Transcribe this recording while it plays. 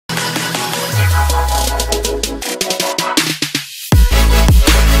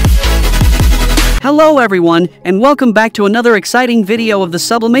Hello everyone, and welcome back to another exciting video of the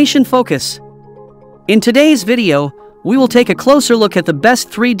Sublimation Focus. In today's video, we will take a closer look at the best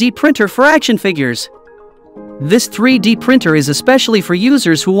 3D printer for action figures. This 3D printer is especially for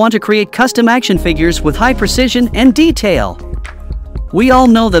users who want to create custom action figures with high precision and detail. We all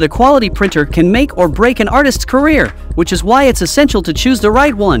know that a quality printer can make or break an artist's career, which is why it's essential to choose the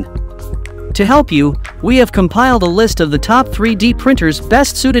right one. To help you, we have compiled a list of the top 3D printers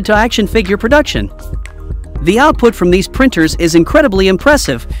best suited to action figure production. The output from these printers is incredibly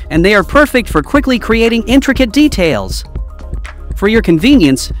impressive, and they are perfect for quickly creating intricate details. For your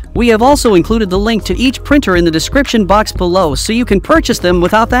convenience, we have also included the link to each printer in the description box below so you can purchase them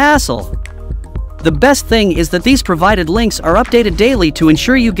without the hassle. The best thing is that these provided links are updated daily to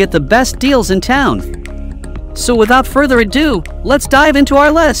ensure you get the best deals in town. So without further ado, let's dive into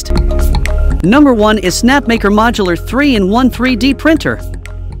our list. Number 1 is Snapmaker Modular 3-in-1 3D printer.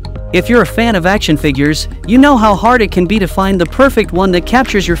 If you're a fan of action figures, you know how hard it can be to find the perfect one that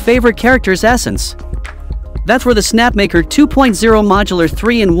captures your favorite character's essence. That's where the Snapmaker 2.0 Modular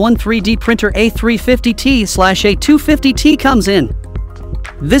 3-in-1 3D printer A350T/A250T comes in.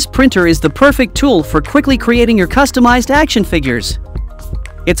 This printer is the perfect tool for quickly creating your customized action figures.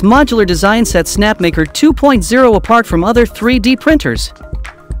 Its modular design sets Snapmaker 2.0 apart from other 3D printers.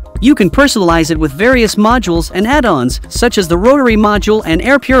 You can personalize it with various modules and add-ons, such as the rotary module and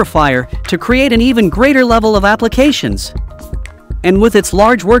air purifier, to create an even greater level of applications. And with its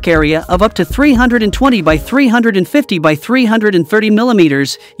large work area of up to 320 by 350 by 330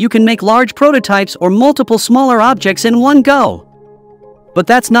 millimeters, you can make large prototypes or multiple smaller objects in one go. But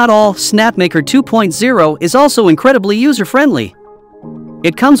that's not all. Snapmaker 2.0 is also incredibly user-friendly.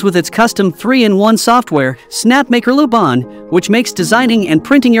 It comes with its custom 3-in-1 software, Snapmaker Lubon, which makes designing and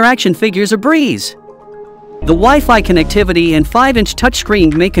printing your action figures a breeze. The Wi-Fi connectivity and 5-inch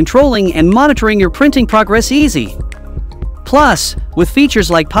touchscreen make controlling and monitoring your printing progress easy. Plus, with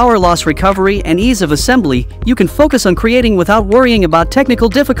features like power loss recovery and ease of assembly, you can focus on creating without worrying about technical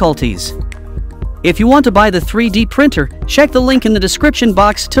difficulties. If you want to buy the 3D printer, check the link in the description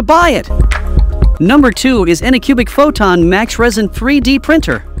box to buy it. Number 2 is Anycubic Photon Max Resin 3D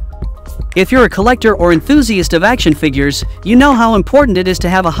printer. If you're a collector or enthusiast of action figures, you know how important it is to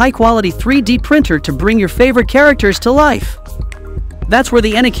have a high-quality 3D printer to bring your favorite characters to life. That's where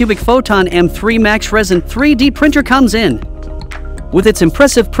the Anycubic Photon M3 Max Resin 3D printer comes in. With its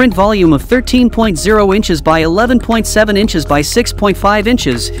impressive print volume of 13.0 inches by 11.7 inches by 6.5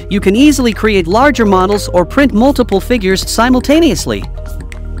 inches, you can easily create larger models or print multiple figures simultaneously.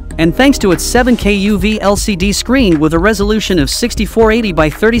 And thanks to its 7K UV LCD screen with a resolution of 6480 by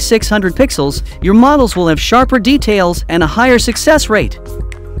 3600 pixels, your models will have sharper details and a higher success rate.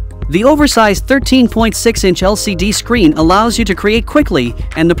 The oversized 13.6-inch LCD screen allows you to create quickly,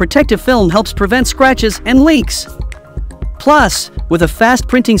 and the protective film helps prevent scratches and leaks. Plus, with a fast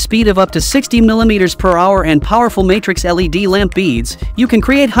printing speed of up to 60 millimeters per hour and powerful matrix LED lamp beads, you can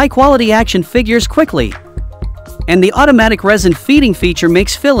create high-quality action figures quickly. And the automatic resin feeding feature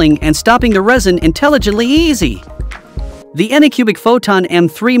makes filling and stopping the resin intelligently easy. The Anycubic Photon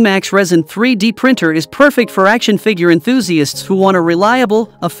M3 Max Resin 3D printer is perfect for action figure enthusiasts who want a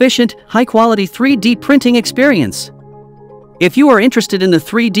reliable, efficient, high-quality 3D printing experience. If you are interested in the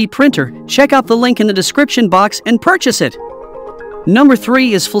 3D printer, check out the link in the description box and purchase it. Number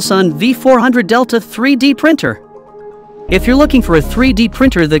 3 is FLSUN V400 Delta 3D printer. If you're looking for a 3D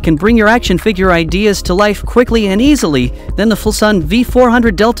printer that can bring your action figure ideas to life quickly and easily, then the FLSUN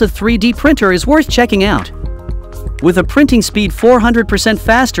V400 Delta 3D printer is worth checking out. With a printing speed 400%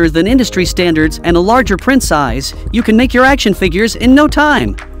 faster than industry standards and a larger print size, you can make your action figures in no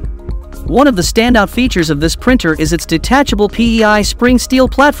time. One of the standout features of this printer is its detachable PEI spring steel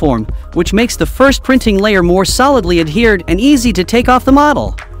platform, which makes the first printing layer more solidly adhered and easy to take off the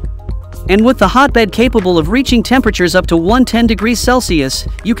model. And with the hotbed capable of reaching temperatures up to 110 degrees Celsius,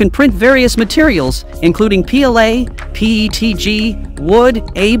 you can print various materials, including PLA, PETG, wood,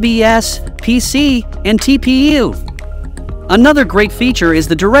 ABS, PC, and TPU. Another great feature is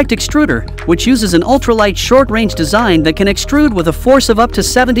the direct extruder, which uses an ultralight short-range design that can extrude with a force of up to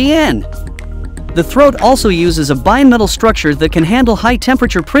 70 N. The throat also uses a bimetal structure that can handle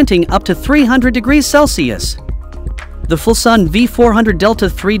high-temperature printing up to 300 degrees Celsius. The FLSUN V400 Delta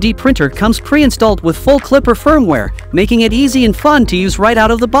 3D printer comes pre-installed with full Clipper firmware, making it easy and fun to use right out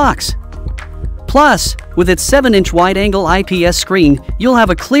of the box. Plus, with its 7-inch wide-angle IPS screen, you'll have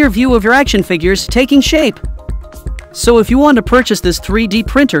a clear view of your action figures taking shape. So if you want to purchase this 3D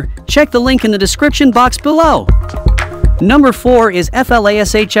printer, check the link in the description box below. Number 4 is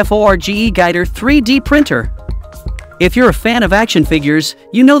FLASHFORGE Guider 3D printer. If you're a fan of action figures,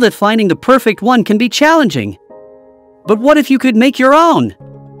 you know that finding the perfect one can be challenging. But what if you could make your own?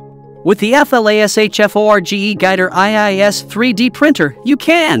 With the FLASHFORGE Guider IIS 3D printer, you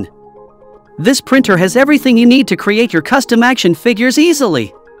can! This printer has everything you need to create your custom action figures easily.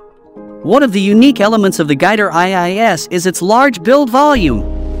 One of the unique elements of the Guider IIS is its large build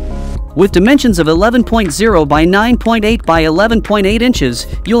volume. With dimensions of 11.0 by 9.8 by 11.8 inches,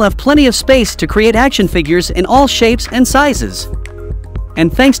 you'll have plenty of space to create action figures in all shapes and sizes.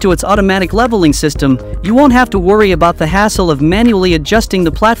 And thanks to its automatic leveling system, you won't have to worry about the hassle of manually adjusting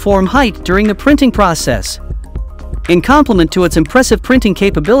the platform height during the printing process. In complement to its impressive printing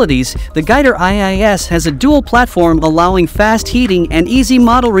capabilities, the Guider IIS has a dual platform allowing fast heating and easy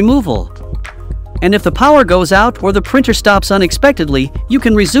model removal. And if the power goes out or the printer stops unexpectedly, you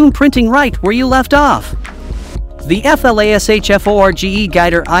can resume printing right where you left off. The FLASHFORGE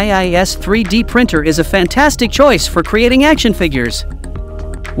Guider IIS 3D printer is a fantastic choice for creating action figures.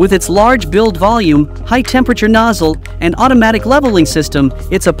 With its large build volume, high-temperature nozzle, and automatic leveling system,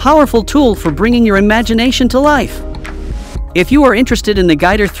 it's a powerful tool for bringing your imagination to life. If you are interested in the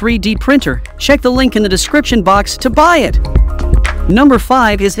Guider 3D printer, check the link in the description box to buy it. Number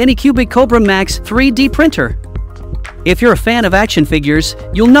 5 is Anycubic Kobra Max 3D printer. If you're a fan of action figures,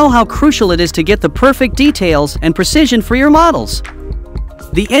 you'll know how crucial it is to get the perfect details and precision for your models.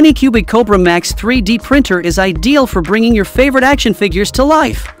 The Anycubic Kobra Max 3D printer is ideal for bringing your favorite action figures to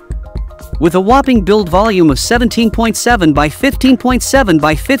life. With a whopping build volume of 17.7 by 15.7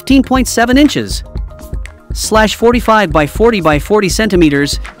 by 15.7 inches, /45 by 40 by 40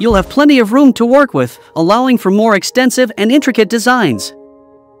 centimeters, you'll have plenty of room to work with, allowing for more extensive and intricate designs.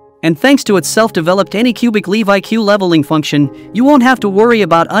 And thanks to its self-developed Anycubic Leave-IQ leveling function, you won't have to worry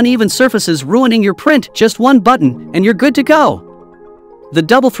about uneven surfaces ruining your print. Just one button, and you're good to go. The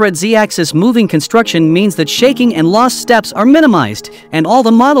double-thread Z-axis moving construction means that shaking and lost steps are minimized, and all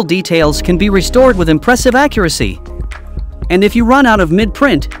the model details can be restored with impressive accuracy. And if you run out of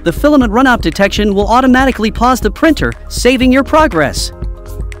mid-print, the filament runout detection will automatically pause the printer, saving your progress.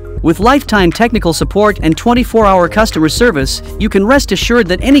 With lifetime technical support and 24-hour customer service, you can rest assured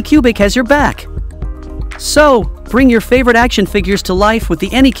that Anycubic has your back. So, bring your favorite action figures to life with the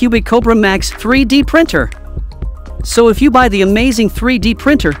Anycubic Kobra Max 3D printer. So if you buy the amazing 3D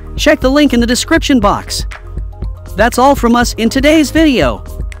printer, check the link in the description box. That's all from us in today's video.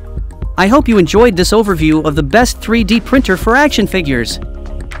 I hope you enjoyed this overview of the best 3D printer for action figures.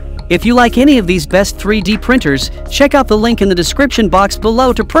 If you like any of these best 3D printers, check out the link in the description box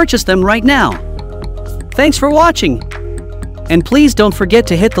below to purchase them right now. Thanks for watching! And please don't forget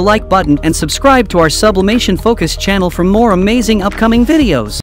to hit the like button and subscribe to our Sublimation Focus channel for more amazing upcoming videos.